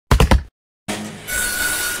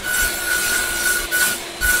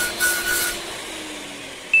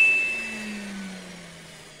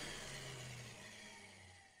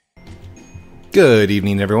Good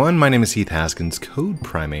evening, everyone. My name is Heath Haskins, Code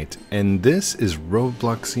Primate, and this is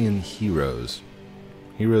Robloxian Heroes.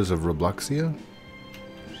 Heroes of Robloxia?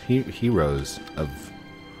 Heroes of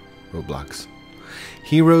Roblox.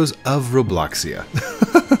 Heroes of Robloxia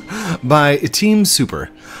by Team Super.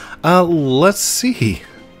 Let's see.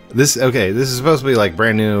 This is supposed to be like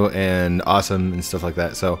brand new and awesome and stuff like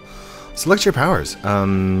that. So, select your powers.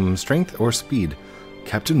 Strength or speed.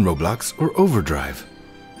 Captain Roblox or Overdrive.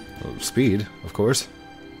 Well, speed, of course.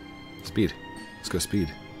 Speed. Let's go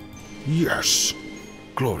speed. Yes!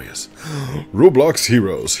 Glorious. Roblox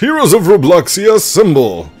heroes. Heroes of Robloxia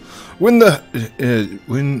symbol. When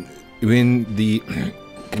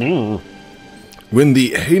the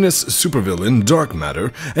heinous supervillain Dark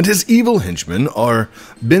Matter and his evil henchmen are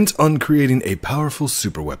bent on creating a powerful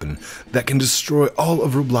superweapon that can destroy all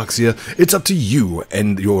of Robloxia, it's up to you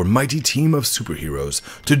and your mighty team of superheroes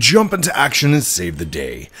to jump into action and save the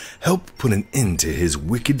day. Help put an end to his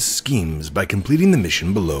wicked schemes by completing the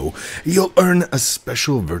mission below. You'll earn a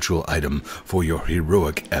special virtual item for your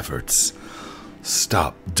heroic efforts.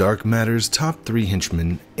 Stop Dark Matter's top 3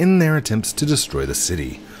 henchmen in their attempts to destroy the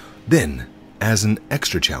city. Then, as an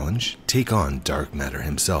extra challenge, take on Dark Matter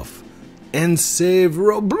himself and save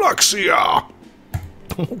Robloxia!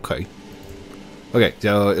 Okay,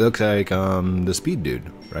 so it looks like the speed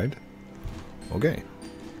dude, right? Okay.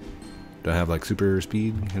 Do I have like super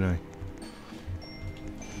speed? Can I?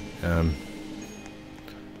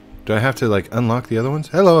 Do I have to like unlock the other ones?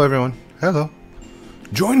 Hello, everyone. Hello.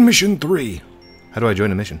 Join mission 3. How do I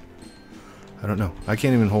join a mission? I don't know. I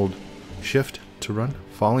can't even hold shift to run.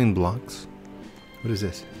 Falling blocks. What is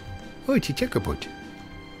this? Oh, it's a checkerboard.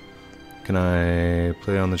 Can I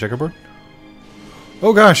play on the checkerboard?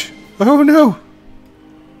 Oh gosh! Oh no!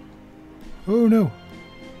 Oh no!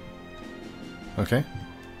 Okay.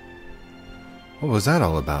 What was that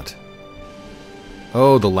all about?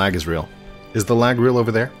 Oh, the lag is real. Is the lag real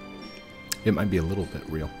over there? It might be a little bit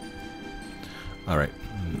real. Alright.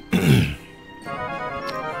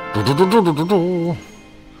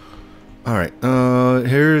 Alright,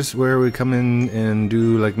 here's where we come in and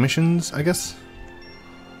do, like, missions, I guess?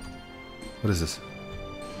 What is this?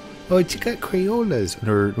 Oh, it's got Crayolas!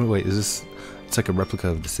 Or, wait, is this... It's like a replica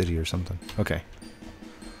of the city or something. Okay.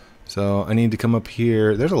 So, I need to come up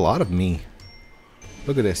here. There's a lot of me.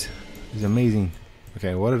 Look at this. It's amazing.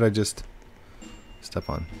 Okay, what did I just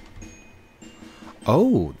step on?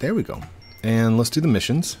 Oh, there we go. And let's do the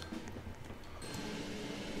missions.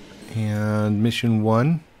 And mission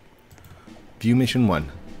 1... View mission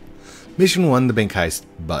 1. Mission 1, the bank heist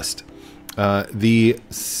bust. The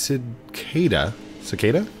cicada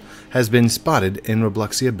has been spotted in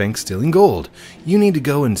Robloxia bank stealing gold. You need to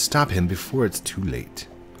go and stop him before it's too late.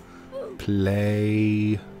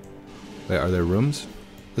 Play. Wait, are there rooms?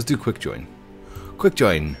 Let's do quick join. Quick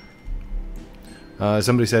join.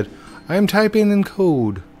 Somebody said, I am typing in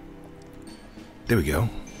code. There we go.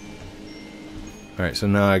 Alright, so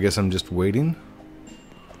now I guess I'm just waiting.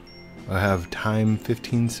 I have time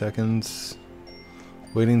 15 seconds.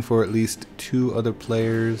 Waiting for at least 2 other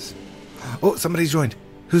players. Oh, somebody's joined.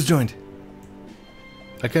 Who's joined?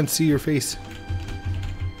 I can't see your face.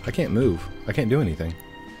 I can't move. I can't do anything.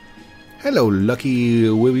 Hello, Lucky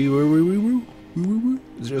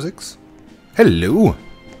 06. Hello.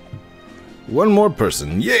 One more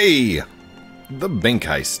person. Yay! The bank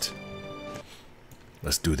heist.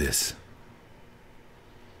 Let's do this.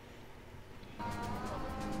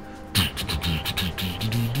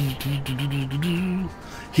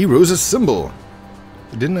 Heroes assemble.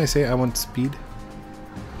 Didn't I say I want speed?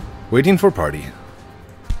 Waiting for party.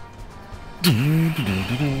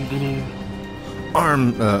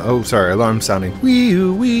 Alarm sounding.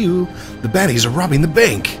 Wee-oo, wee-oo. The baddies are robbing the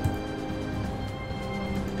bank.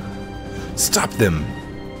 Stop them.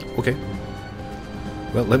 Okay.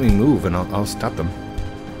 Well, let me move and I'll stop them.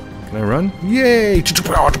 Can I run? Yay!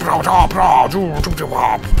 Oh,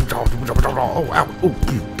 ow. Oh,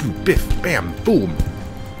 biff, bam, boom.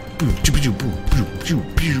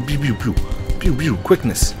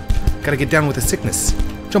 Quickness. Gotta get down with the sickness.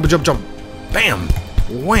 Jump, jump, jump. Bam!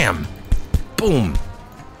 Wham! Boom!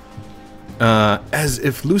 As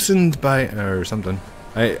if loosened by... or something.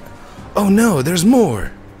 Oh no, there's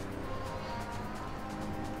more!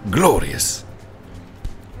 Glorious!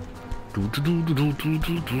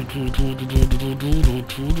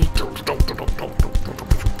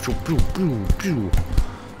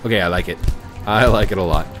 Okay, I like it. I like it a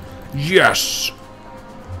lot. Yes!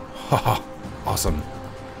 Haha, awesome.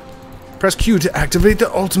 Press Q to activate the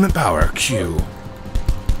ultimate power. Q.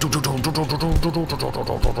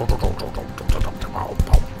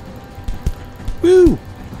 Woo!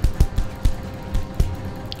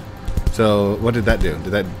 So, what did that do?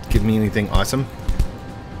 Did that give me anything awesome?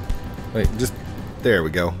 Wait, just... There we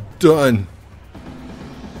go. Done!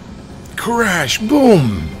 Crash!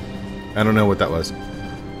 Boom! I don't know what that was.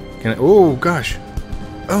 Can I... Oh, gosh.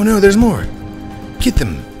 Oh, no, there's more. Get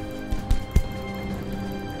them.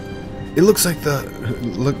 It looks like the...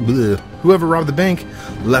 Look, bleh. Whoever robbed the bank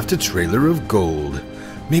left a trailer of gold.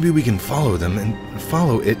 Maybe we can follow them and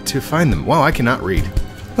follow it to find them. Wow, I cannot read.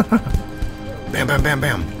 Bam, bam, bam,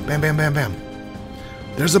 bam. Bam, bam, bam, bam.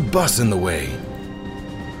 There's a bus in the way.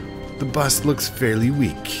 The bus looks fairly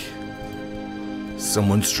weak.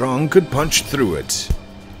 Someone strong could punch through it.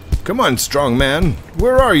 Come on, strong man.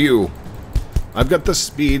 Where are you? I've got the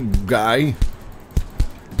speed guy.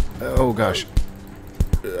 Oh, gosh.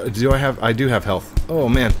 Do I have... I do have health. Oh,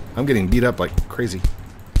 man. I'm getting beat up like crazy.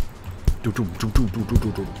 Come on,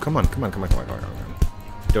 come on, come on, come on, come on.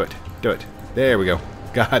 Do it. Do it. There we go.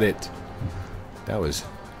 Got it. That was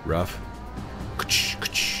rough.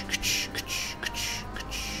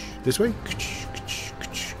 This way?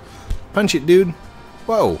 Punch it, dude.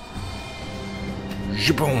 Whoa.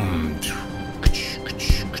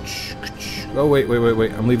 Oh, wait, wait, wait,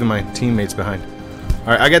 wait. I'm leaving my teammates behind.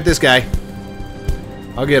 Alright, I got this guy.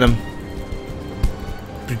 I'll get him.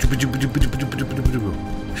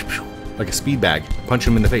 Like a speed bag. Punch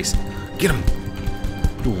him in the face. Get him.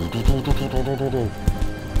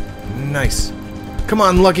 Nice. Come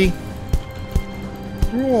on, Lucky.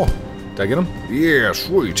 Did I get him? Yeah,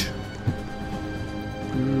 sweet.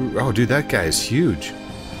 Oh, dude, that guy is huge.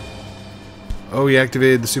 Oh, he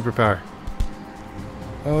activated the superpower.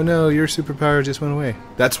 Oh no, your superpower just went away.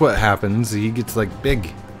 That's what happens. He gets like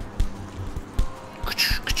big.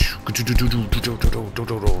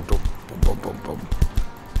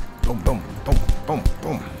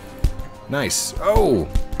 Nice. Oh!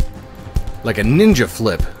 Like a ninja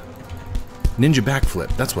flip. Ninja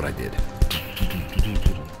backflip. That's what I did.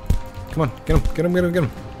 Come on, get him, get him, get him, get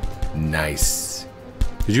him. Nice.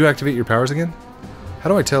 Did you activate your powers again? How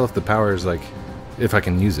do I tell if the power is like, if I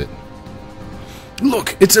can use it?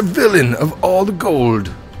 Look, it's a villain of all the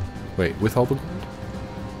gold. Wait, with all the gold?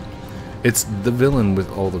 It's the villain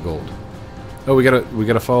with all the gold. Oh, we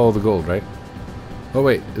gotta follow the gold, right? Oh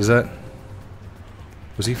wait, is that...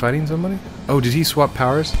 Was he fighting somebody? Oh, did he swap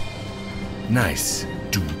powers? Nice.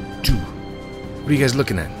 What are you guys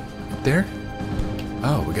looking at? Up there?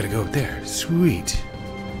 Oh, we gotta go up there. Sweet.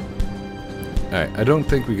 Alright, I don't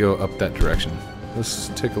think we go up that direction. Let's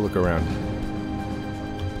take a look around.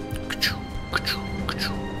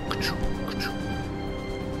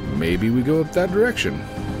 Maybe we go up that direction.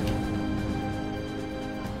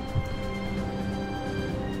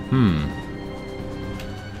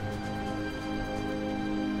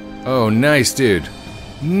 Oh, nice, dude.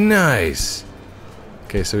 Nice.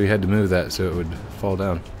 Okay, so we had to move that so it would fall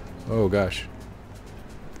down. Oh, gosh.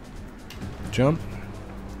 Jump.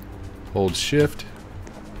 Hold shift.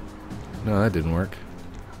 No, that didn't work.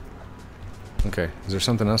 Okay, is there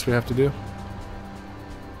something else we have to do?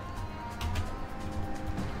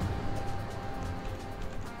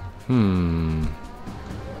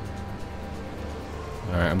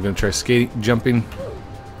 Alright, I'm gonna try jumping.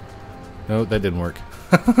 No, that didn't work.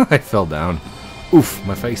 I fell down. Oof,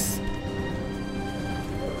 my face.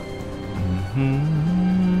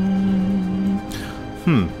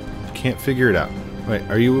 Can't figure it out. Wait,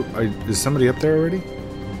 is somebody up there already?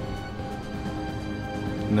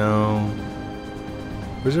 No.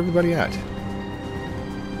 Where's everybody at?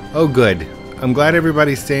 Oh, good. I'm glad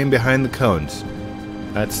everybody's staying behind the cones.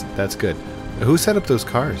 That's good. Who set up those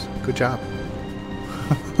cars? Good job.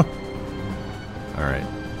 Alright.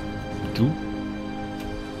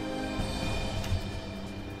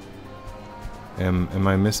 Am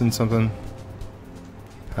I missing something?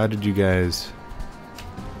 How did you guys...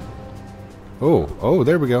 Oh,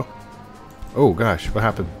 there we go. Oh gosh, what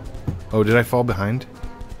happened? Oh, did I fall behind?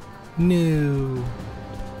 No.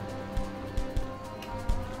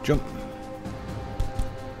 Jump.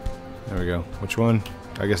 There we go. Which one?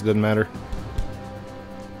 I guess it doesn't matter.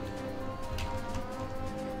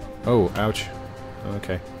 Oh, ouch.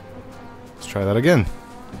 Okay. Let's try that again.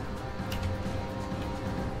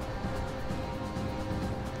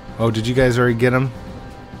 Oh, did you guys already get him?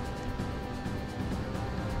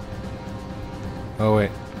 Oh,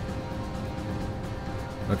 wait.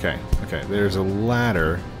 Okay, okay. There's a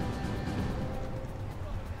ladder.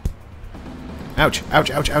 Ouch,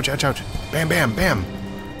 ouch, ouch, ouch, ouch, ouch. Bam, bam, bam.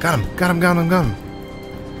 Got him, got him, got him, got him.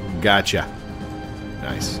 Gotcha.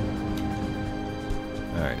 Nice.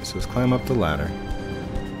 Alright, so let's climb up the ladder.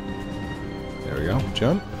 There we go.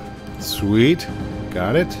 Jump. Sweet.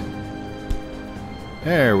 Got it.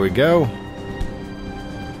 There we go.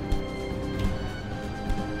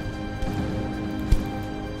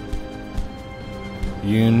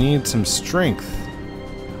 You need some strength.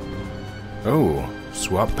 Oh,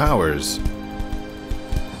 swap powers.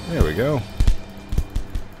 There we go.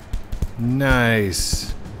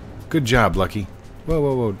 Nice. Good job, Lucky. Whoa,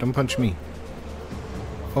 whoa, whoa, don't punch me.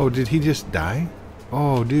 Oh, did he just die?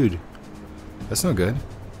 Oh, dude. That's no good.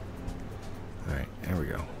 Alright, there we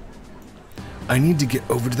go. I need to get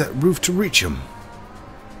over to that roof to reach him.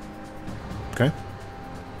 Okay.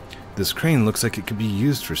 This crane looks like it could be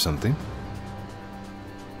used for something.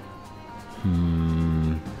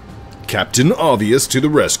 Captain Obvious to the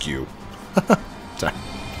rescue.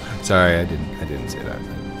 Sorry, I didn't say that.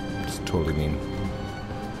 It's totally mean.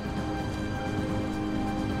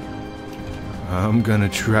 I'm gonna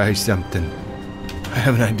try something. I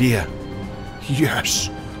have an idea. Yes,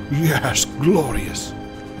 yes, glorious.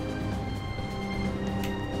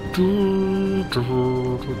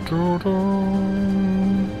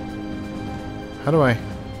 How do I?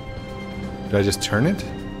 Do I just turn it?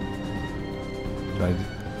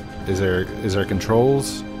 Is there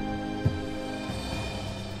controls?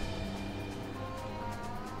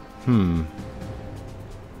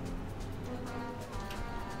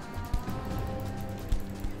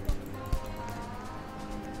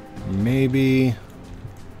 Maybe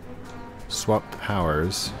swap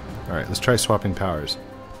powers. Alright, let's try swapping powers.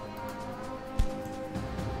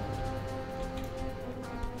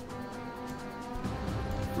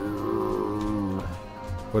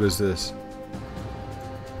 What is this?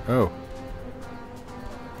 Oh.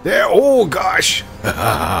 There! Oh gosh!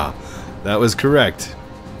 That was correct.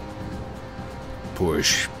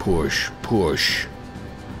 Push, push, push.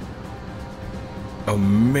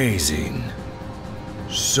 Amazing.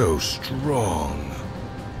 So strong.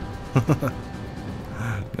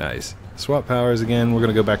 Nice. Swap powers again. We're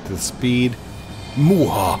gonna go back to the speed.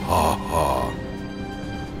 Muhahaha.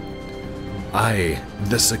 I,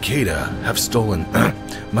 the cicada, have stolen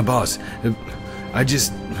my boss.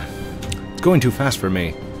 It's going too fast for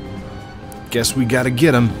me. Guess we gotta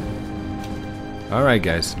get him. Alright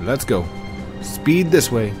guys, let's go. Speed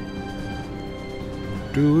this way.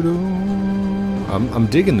 Doo-doo. I'm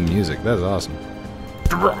digging the music. That's awesome.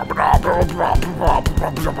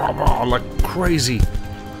 Like crazy.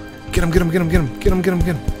 Get him, get him, get him, get him, get him, get him,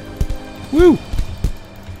 get him. Woo!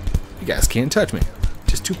 You guys can't touch me.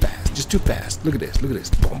 Just too fast, just too fast. Look at this, look at this.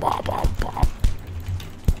 Boom, boom, boom, boom.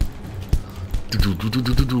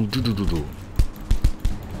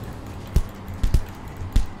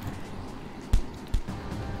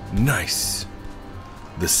 Nice.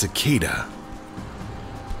 The cicada.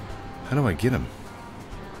 How do I get him?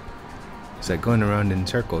 Is that going around in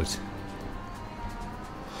circles?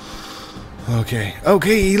 Okay.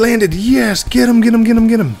 Okay, he landed. Yes, get him, get him, get him,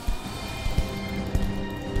 get him.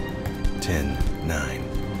 10, 9,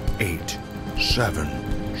 8,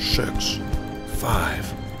 7, 6,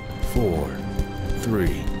 5, 4,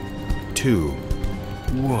 3, 2,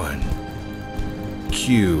 1.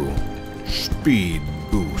 Q. Speed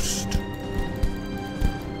boost.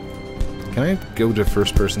 Can I go to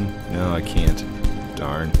first person? No, I can't.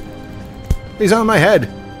 Darn. He's on my head!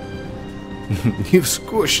 You've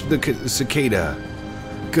squished the cicada.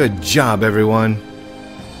 Good job, everyone.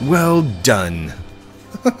 Well done.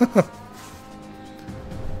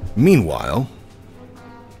 Meanwhile,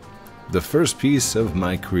 the first piece of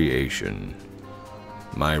my creation.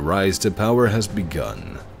 My rise to power has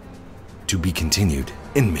begun. To be continued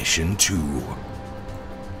in Mission 2.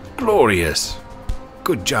 Glorious.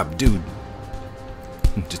 Good job, dude.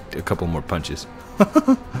 Just a couple more punches.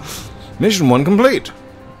 Mission 1 complete.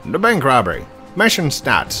 The bank robbery. Mission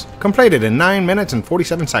stats. Completed in 9 minutes and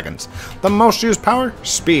 47 seconds. The most used power?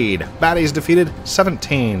 Speed. Baddies defeated?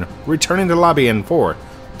 17. Returning to lobby in 4,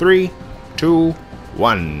 3, 2,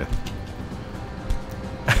 1.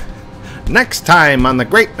 Next time on the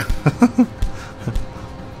great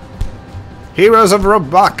Heroes of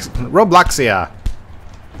Robloxia.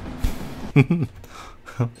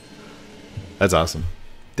 That's awesome.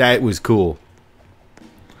 That was cool.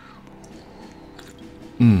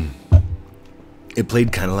 It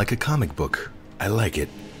played kind of like a comic book. I like it.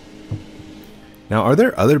 Now, are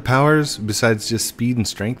there other powers besides just speed and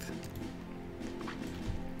strength?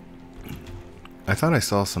 I thought I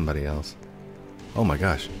saw somebody else. Oh my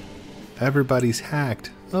gosh. Everybody's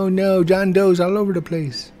hacked. Oh no, John Doe's all over the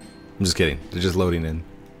place. I'm just kidding. They're just loading in.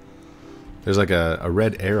 There's like a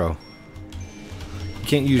red arrow. You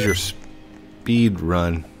can't use your speed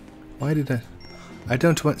run. Why did I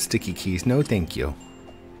don't want sticky keys. No, thank you.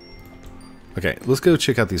 Okay, let's go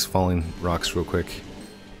check out these falling rocks real quick.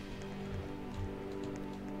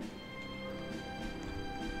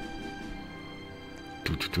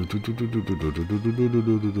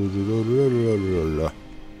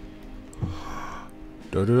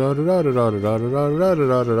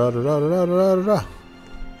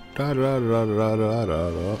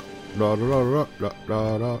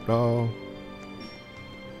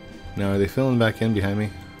 Now, are they filling back in behind me?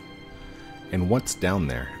 And what's down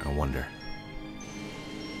there, I wonder?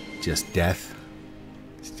 Just death?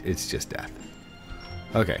 It's just death.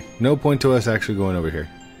 Okay, no point to us actually going over here.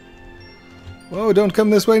 Whoa, don't come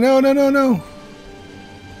this way. No, no, no, no.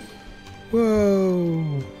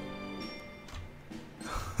 Whoa.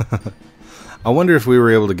 I wonder if we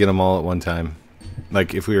were able to get them all at one time.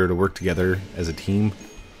 Like, if we were to work together as a team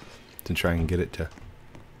to try and get it to...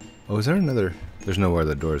 Oh, is there another... There's no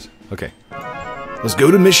other doors. Okay. Let's go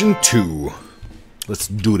to mission 2. Let's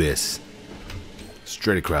do this.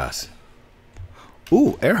 Straight across.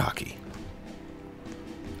 Ooh, air hockey.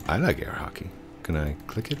 I like air hockey. Can I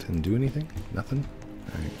click it and do anything? Nothing?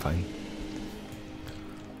 Alright, fine.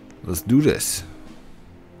 Let's do this.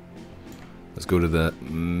 Let's go to the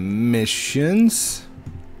missions.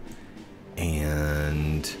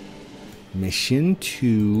 And mission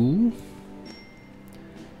 2.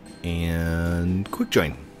 And quick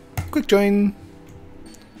join. Quick join.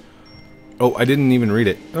 Oh, I didn't even read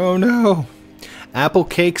it. Oh no. Apple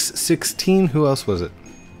Cakes 16. Who else was it?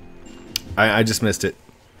 I just missed it.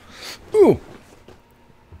 Ooh.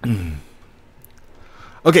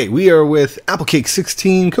 Okay, we are with Applecake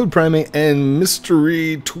 16, Code Primate, and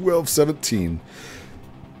Mystery 1217.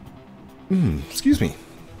 Excuse me.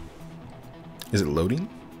 Is it loading?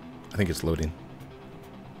 I think it's loading.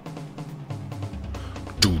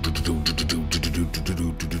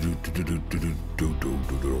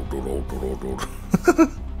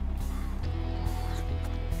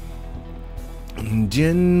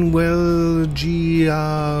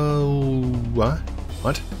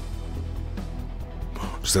 What?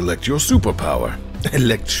 Select your superpower.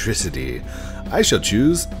 Electricity. I shall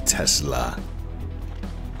choose Tesla.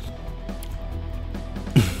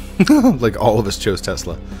 Like all of us chose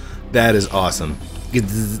Tesla. That is awesome.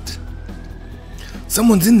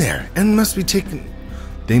 Someone's in there and must be taking...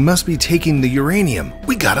 They must be taking the uranium.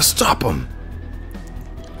 We gotta stop them.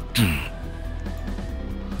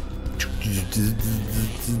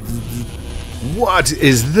 What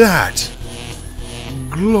is that?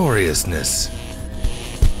 Gloriousness.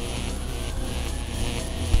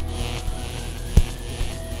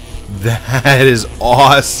 That is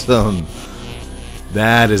awesome.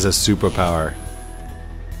 That is a superpower.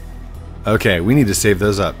 Okay, we need to save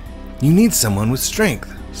those up. You need someone with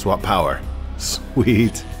strength. Swap power.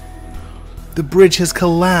 Sweet. The bridge has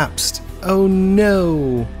collapsed. Oh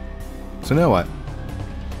no. So now what?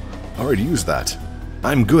 I already used that.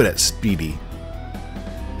 I'm good at speedy.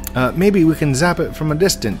 Maybe we can zap it from a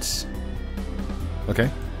distance. Okay.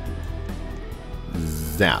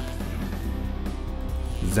 Zap.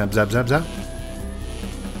 Zap, zap, zap, zap.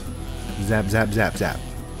 Zap, zap, zap, zap.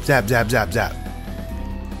 Zap, zap, zap, zap.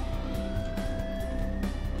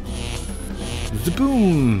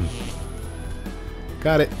 Boom.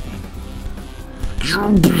 Got it.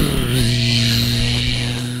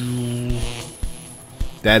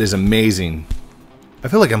 That is amazing. I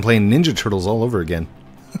feel like I'm playing Ninja Turtles all over again.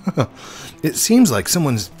 It seems like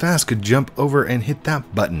someone fast could jump over and hit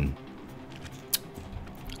that button.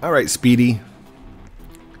 Alright, Speedy.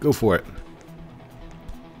 Go for it.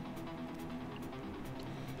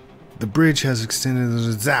 The bridge has extended...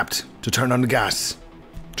 Zapped to turn on the gas.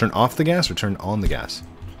 Turn off the gas or turn on the gas?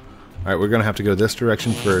 Alright, we're going to have to go this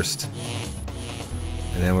direction first.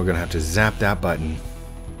 And then we're going to have to zap that button.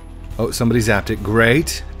 Oh, somebody zapped it.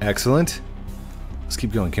 Great. Excellent. Let's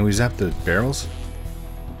keep going. Can we zap the barrels?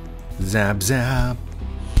 Zap, zap.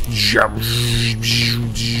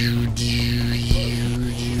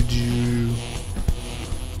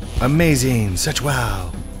 Amazing. Such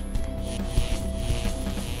wow.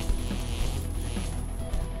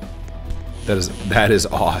 That is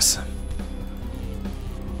awesome.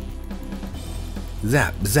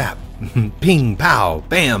 Zap, zap. Ping, pow,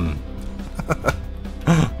 bam.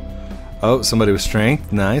 Oh, somebody with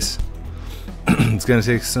strength. Nice. It's gonna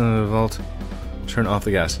take some vault. Turn off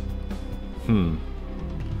the gas.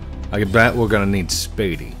 I could bet we're gonna need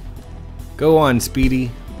Speedy. Go on,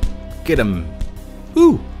 Speedy. Get him.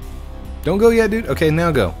 Ooh. Don't go yet, dude. Okay,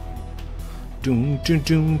 now go. Doom, doom,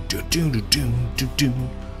 doom, doom, doom, doom, doom, doom.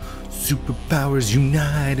 Superpowers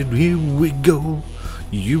united, here we go.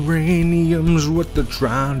 Uranium's what they're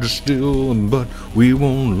trying to steal, but we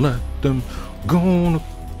won't let them go.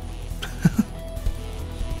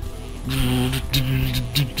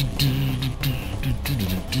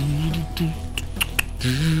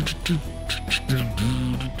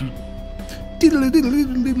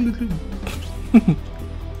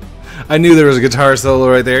 I knew there was a guitar solo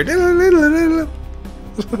right there.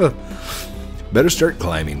 Better start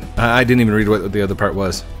climbing. I didn't even read what the other part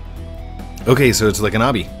was. Okay, so it's like an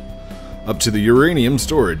obby. Up to the uranium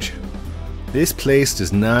storage. This place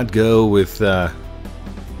does not go with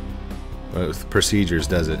procedures,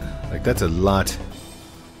 does it? Like, that's a lot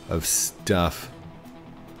of stuff.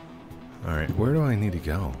 Alright, where do I need to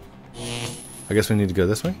go? I guess we need to go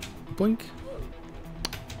this way. Boink.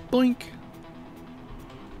 Boink.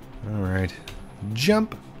 Alright.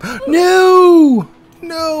 Jump. No!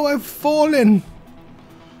 No, I've fallen!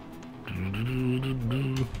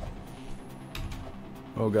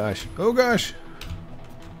 Oh gosh. Oh gosh!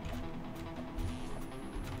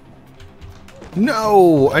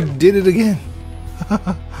 No! I did it again!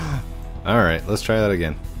 Alright, let's try that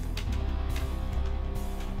again.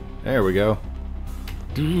 There we go.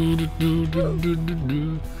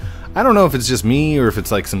 I don't know if it's just me or if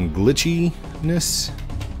it's like some glitchiness.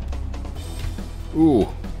 Ooh.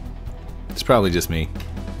 It's probably just me.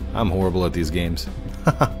 I'm horrible at these games.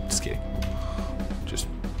 Just kidding.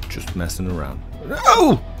 Just messing around.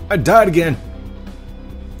 Oh! I died again!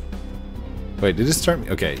 Wait, did it start me?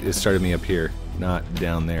 Okay, it started me up here, not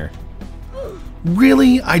down there.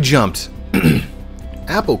 Really? I jumped.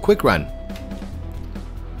 Apple, quick run.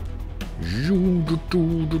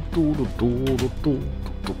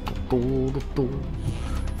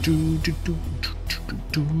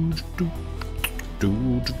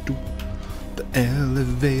 The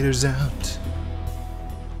elevator's out.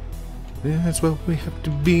 That's what we have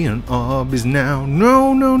to be on obbies now.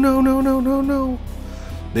 No, no, no, no, no, no, no.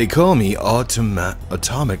 They call me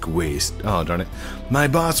atomic waste. Oh, darn it. My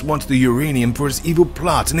boss wants the uranium for his evil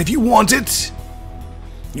plot, and if you want it,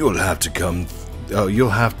 you'll have to come. Oh, you'll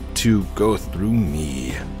have to go through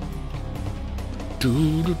me.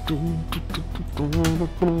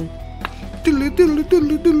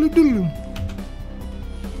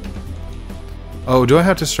 Oh, do I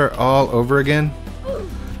have to start all over again?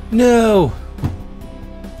 No!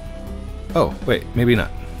 Oh, wait, maybe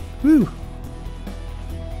not. Woo!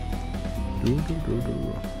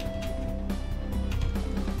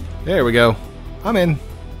 There we go. I'm in.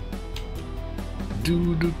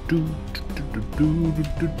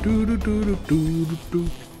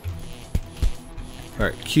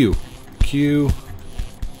 Alright, Q. Q.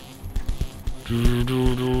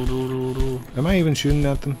 Am I even shooting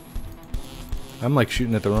at them? I'm like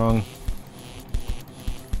shooting at the wrong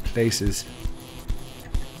places.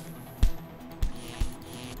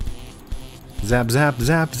 Zap, zap,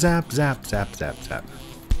 zap, zap, zap, zap, zap, zap.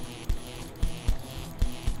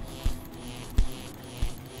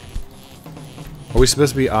 Are we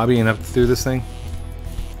supposed to be obbying up through this thing?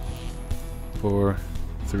 4,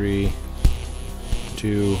 3,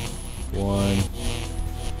 2, 1.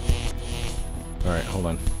 Alright, hold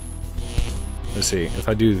on. Let's see. If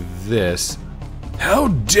I do this... How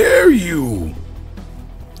dare you!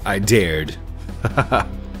 I dared.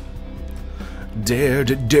 Dare.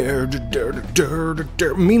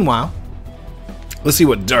 Meanwhile, let's see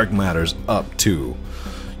what dark matter's up to.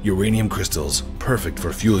 Uranium crystals, perfect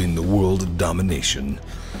for fueling the world of domination.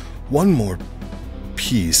 One more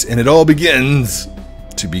piece, and it all begins.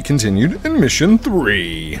 To be continued in Mission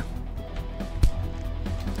 3.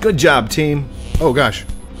 Good job, team. Oh, gosh.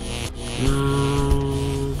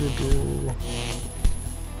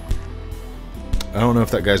 I don't know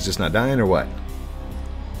if that guy's just not dying or what.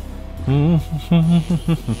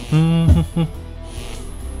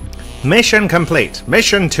 Mission complete.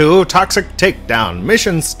 Mission 2, Toxic Takedown.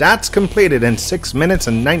 Mission stats completed in 6 minutes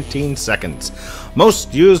and 19 seconds.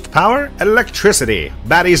 Most used power, electricity.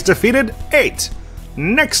 Baddies defeated, 8.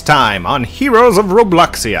 Next time on Heroes of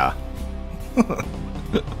Robloxia.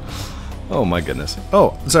 Oh my goodness.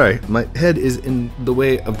 Oh, sorry. My head is in the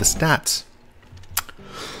way of the stats.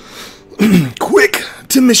 Quick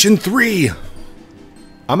to Mission 3.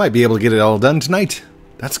 I might be able to get it all done tonight.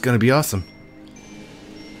 That's going to be awesome.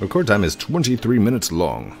 Record time is 23 minutes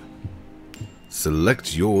long.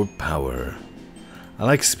 Select your power. I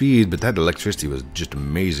like speed, but that electricity was just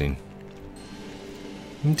amazing.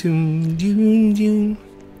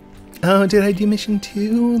 Oh, did I do Mission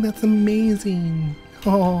 2? That's amazing.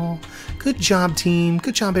 Oh, good job, team.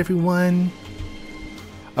 Good job, everyone.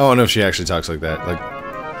 I don't know if she actually talks like that. Like,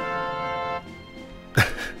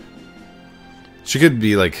 she could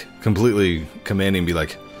be like completely commanding and be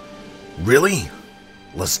like, really?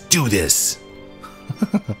 Let's do this.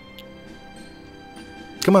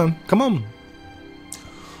 Come on, come on.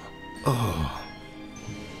 Oh.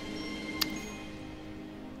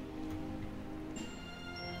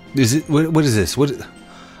 Is it? What is this? What?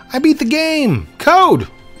 I beat the game! Code!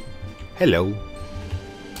 Hello.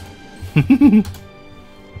 Did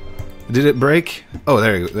it break? Oh,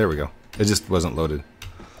 there we go. It just wasn't loaded.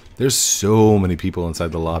 There's so many people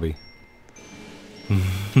inside the lobby.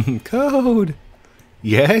 Code!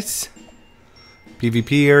 Yes?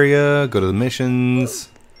 PvP area, go to the missions.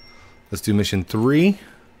 Let's do mission 3.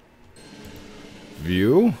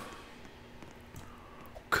 View.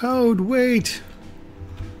 Code, wait!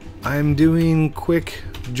 I'm doing quick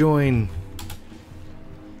join.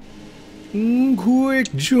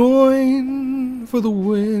 Quick join for the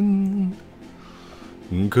win.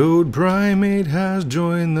 Code Primate has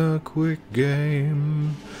joined the quick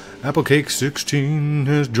game. Applecake 16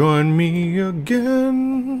 has joined me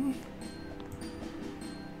again.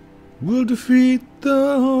 We'll defeat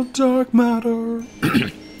the dark matter.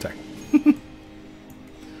 Sorry.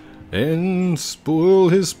 And spoil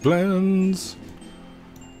his plans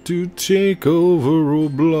to take over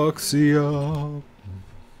Robloxia.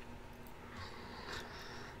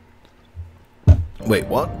 Wait,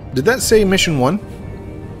 what? Did that say mission 1?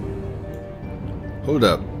 Hold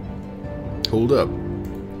up. Hold up.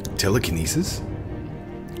 Telekinesis?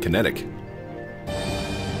 Kinetic.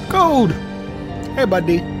 Code! Hey,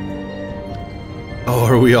 buddy. Oh,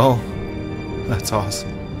 are we all? That's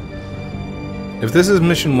awesome. If this is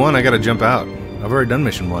mission 1, I gotta jump out. I've already done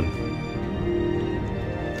mission 1.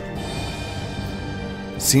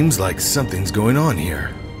 Seems like something's going on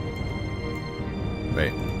here.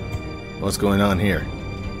 Wait. What's going on here?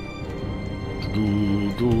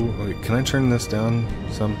 Wait, can I turn this down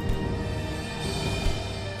some?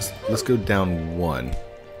 Let's go down 1.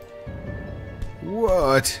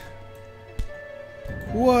 What?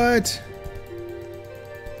 What?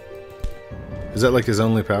 Is that like his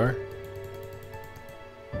only power?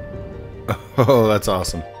 Oh, that's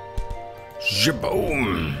awesome.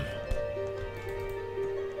 Shaboom!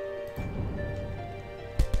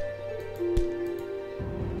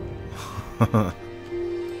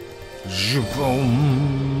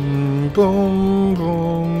 Boom, boom, boom,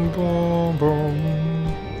 boom, boom,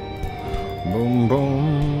 boom, boom.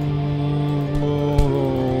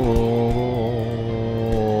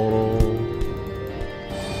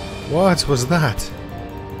 What was that?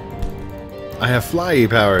 I have flyy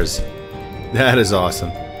powers. That is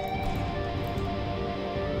awesome.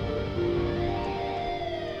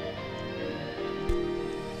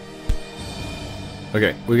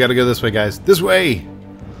 Okay, we gotta go this way, guys. This way!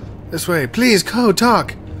 This way. Please, Code,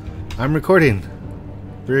 talk! I'm recording.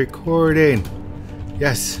 Recording.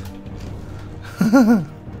 Yes. do,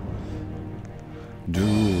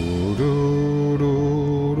 do, do,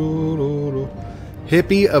 do, do.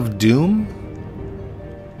 Hippie of Doom?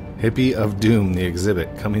 Hippie of Doom, the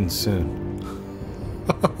exhibit, coming soon.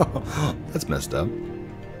 That's messed up.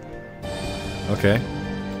 Okay.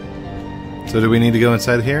 So do we need to go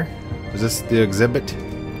inside here? Is this the exhibit?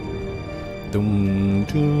 Dum,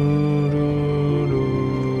 doo, doo,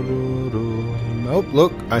 doo, doo, doo. Oh,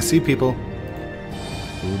 look, I see people.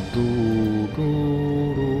 Doo, doo,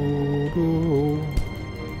 doo, doo.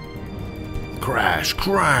 Crash,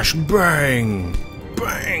 crash, bang!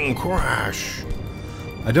 Bang, crash!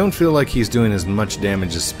 I don't feel like he's doing as much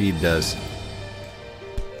damage as Speed does.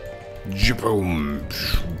 Boom!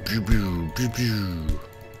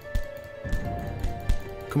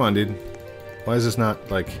 Come on, dude. Why is this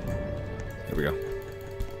not, like... Here we go.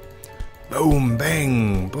 Boom,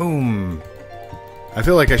 bang, boom. I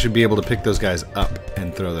feel like I should be able to pick those guys up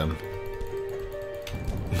and throw them.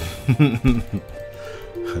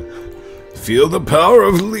 Feel the power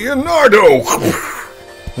of Leonardo!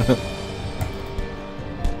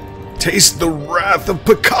 Taste the wrath of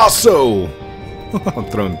Picasso! I'm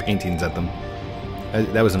throwing paintings at them.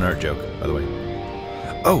 That was an art joke, by the way.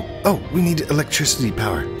 Oh, we need electricity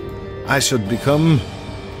power. I should become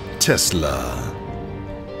Tesla.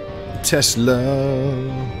 Tesla.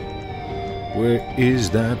 Where is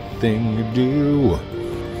that thing you do?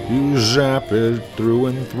 You zap it through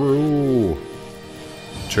and through.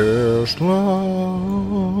 Tesla,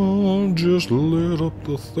 just lit up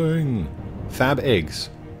the thing. Fab eggs.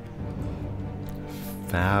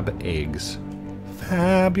 Fab eggs.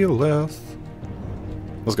 Fabulous.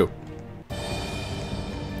 Let's go.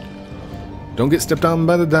 Don't get stepped on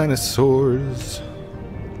by the dinosaurs.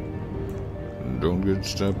 Don't get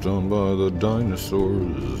stepped on by the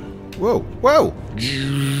dinosaurs. Whoa, whoa!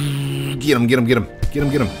 Get him, get him, get him. Get him,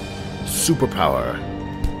 get him. Superpower.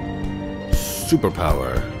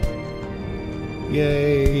 Superpower.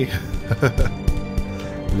 Yay.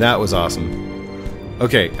 That was awesome.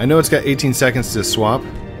 Okay, I know it's got 18 seconds to swap.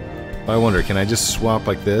 But I wonder, can I just swap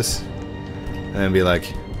like this? And then be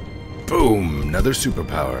like... Boom! Another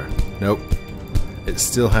superpower. Nope. It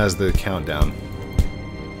still has the countdown.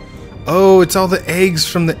 Oh, it's all the eggs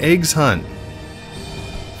from the eggs hunt.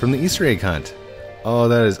 From the Easter egg hunt. Oh,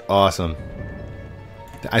 that is awesome.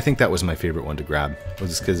 I think that was my favorite one to grab.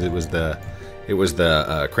 Was because it was the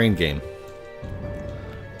crane game.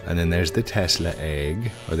 And then there's the Tesla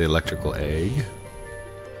egg, or the electrical egg.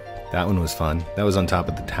 That one was fun. That was on top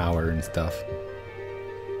of the tower and stuff.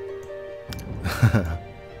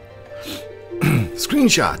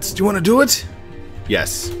 Screenshots. Do you want to do it?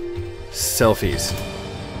 Yes. Selfies.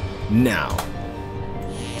 Now.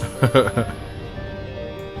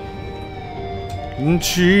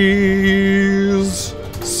 Cheese.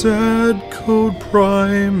 Sad code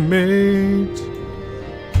primate.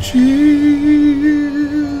 Cheese.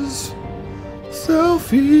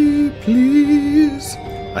 Selfie, please.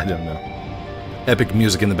 I don't know. Epic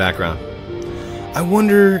music in the background. I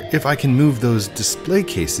wonder if I can move those display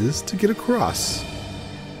cases to get across.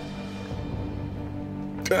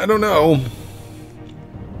 I don't know.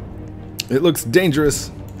 It looks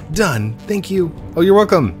dangerous. Done. Thank you. Oh, you're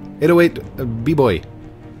welcome. 808 B-Boy.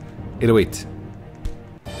 808.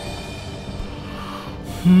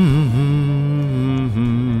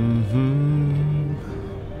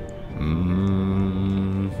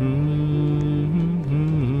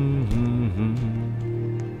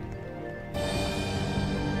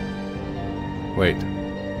 Wait.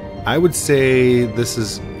 I would say this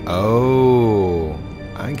is... Oh,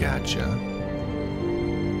 I gotcha.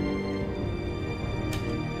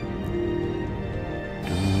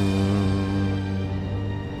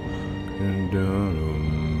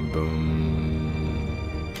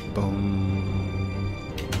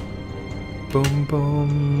 Boom,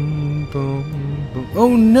 boom, boom, boom.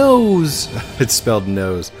 Oh, nose! It's spelled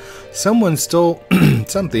nose. Someone stole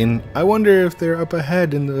something. I wonder if they're up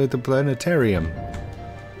ahead in the planetarium.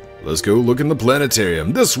 Let's go look in the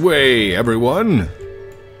planetarium. This way, everyone!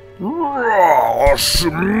 Raw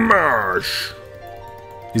smash!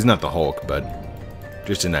 He's not the Hulk, but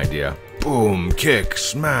just an idea. Boom, kick,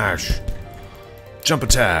 smash. Jump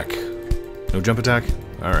attack. No jump attack?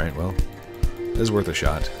 Alright, well, it's worth a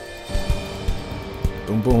shot.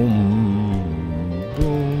 Boom, boom,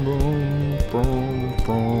 boom, boom, boom,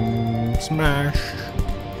 boom, smash.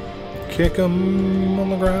 Kick him on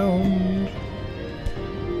the ground.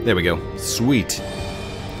 There we go. Sweet.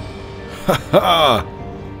 Ha ha!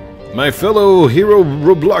 My fellow hero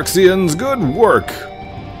Robloxians, good work!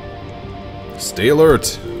 Stay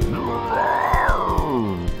alert.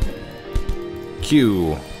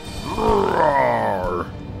 Q.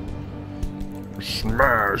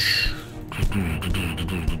 Smash.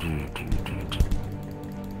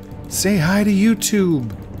 Say hi to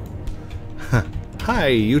YouTube. Hi,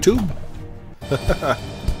 YouTube.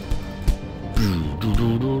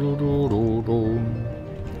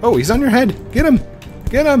 Oh, he's on your head. Get him.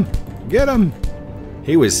 Get him. Get him.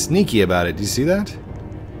 He was sneaky about it. Do you see that?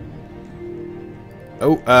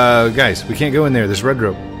 Oh, guys, we can't go in there. There's red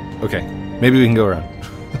rope. Okay, maybe we can go around.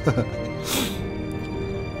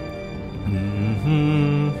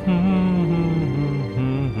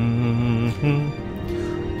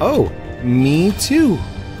 Oh, me too.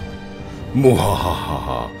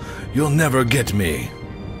 Mwahaha. You'll never get me.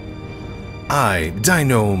 I,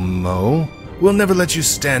 Dynamo, will never let you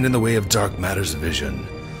stand in the way of dark matter's vision.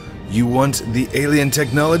 You want the alien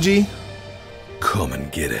technology? Come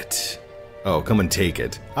and get it. Oh, come and take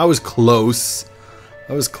it. I was close.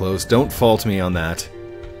 I was close. Don't fault me on that.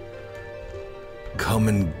 Come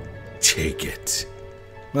and take it.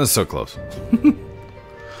 That's so close.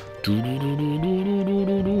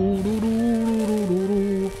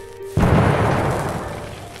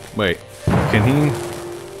 Wait, can he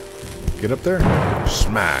get up there?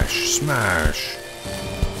 Smash, smash.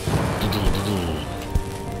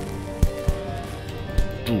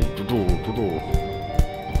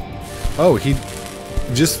 Oh, he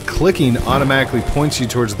just clicking automatically points you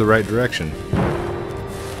towards the right direction.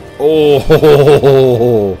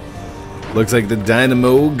 Oh, looks like the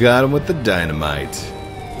dynamo got him with the dynamite.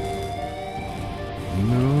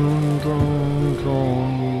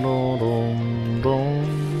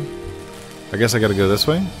 I guess I gotta go this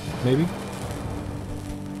way, maybe?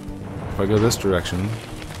 If I go this direction...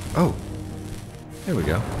 Oh! There we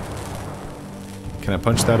go. Can I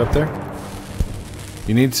punch that up there?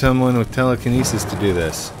 You need someone with telekinesis to do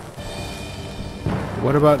this.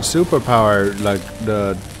 What about superpower, like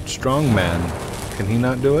the strong man? Can he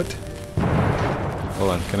not do it?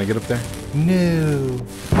 Hold on, can I get up there? No!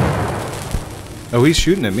 Oh, he's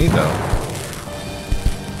shooting at me, though.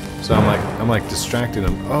 So I'm like distracting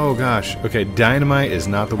him. Oh gosh. Okay, dynamite is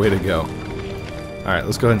not the way to go. Alright,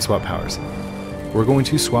 let's go ahead and swap powers. We're going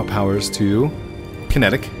to swap powers to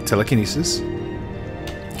kinetic, telekinesis.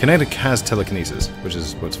 Kinetic has telekinesis, which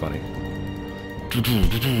is what's funny.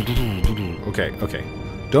 Okay, okay.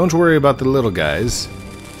 Don't worry about the little guys.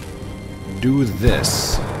 Do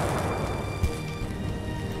this.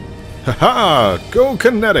 Haha! Go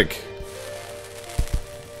kinetic!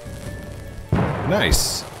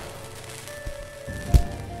 Nice.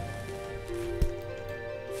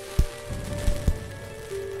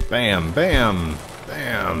 Bam, bam,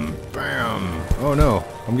 bam, bam. Oh no,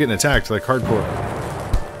 I'm getting attacked like hardcore.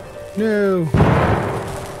 No.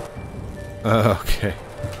 Okay.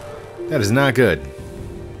 That is not good.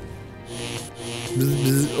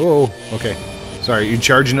 Oh, okay. Sorry, you're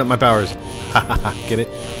charging up my powers. Hahaha, get it?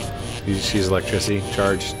 She's electricity.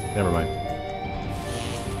 Charged. Never mind.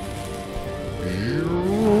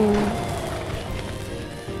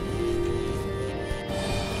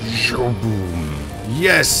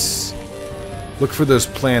 Yes! Look for those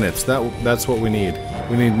planets. That's what we need.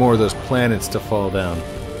 We need more of those planets to fall down.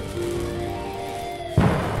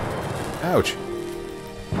 Ouch.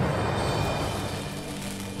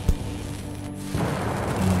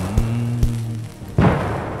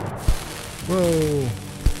 Whoa.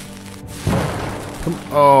 Come.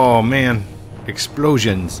 Oh, man.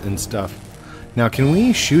 Explosions and stuff. Now, can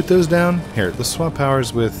we shoot those down? Here, let's swap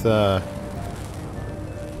powers with,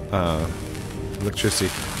 electricity.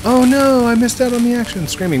 Oh no, I missed out on the action.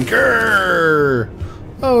 Screaming, grrr!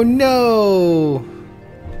 Oh no!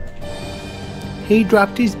 He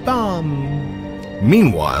dropped his bomb.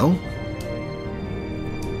 Meanwhile,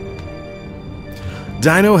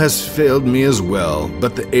 Dino has failed me as well,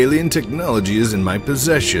 but the alien technology is in my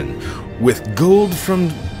possession. With gold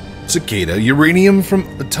from Cicada, uranium from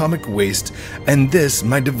atomic waste, and this,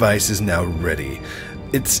 my device is now ready.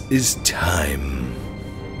 It is time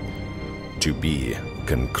to be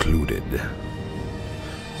concluded.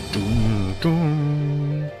 Dun,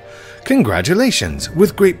 dun. Congratulations!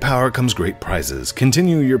 With great power comes great prizes.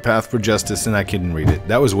 Continue your path for justice, and I couldn't read it.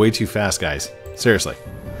 That was way too fast, guys. Seriously.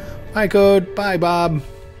 Bye, Code. Bye, Bob.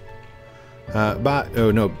 Bye. Oh,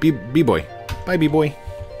 no. B-Boy. Bye, B-Boy.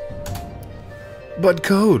 But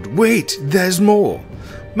Code, wait, there's more.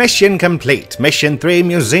 Mission complete. Mission 3,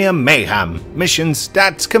 Museum Mayhem. Mission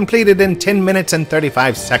stats completed in 10 minutes and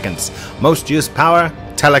 35 seconds. Most used power,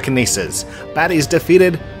 telekinesis. Baddies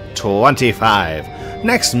defeated, 25.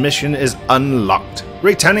 Next mission is unlocked.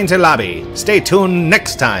 Returning to lobby. Stay tuned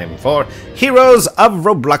next time for Heroes of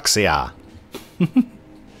Robloxia.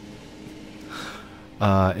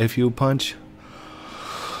 If you punch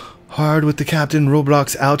hard with the Captain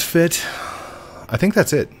Roblox outfit, I think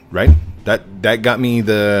that's it, right? That got me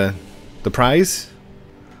the prize.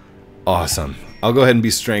 Awesome. I'll go ahead and be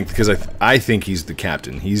strength because I think he's the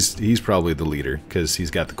captain. He's probably the leader because he's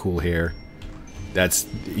got the cool hair. That's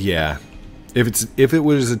yeah. If it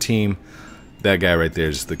was a team, that guy right there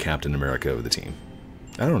is the Captain America of the team.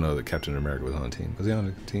 I don't know that Captain America was on a team. Was he on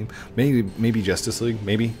a team? Maybe Justice League,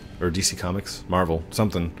 maybe, or DC Comics, Marvel,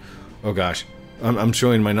 something. Oh gosh, I'm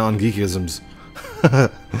showing my non-geekisms.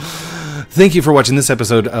 Thank you for watching this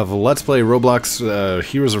episode of Let's Play Roblox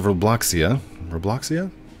Heroes of Robloxia.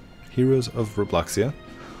 Robloxia? Heroes of Robloxia.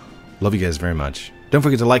 Love you guys very much. Don't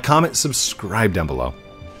forget to like, comment, subscribe down below.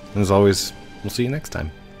 And as always, we'll see you next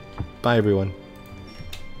time. Bye, everyone.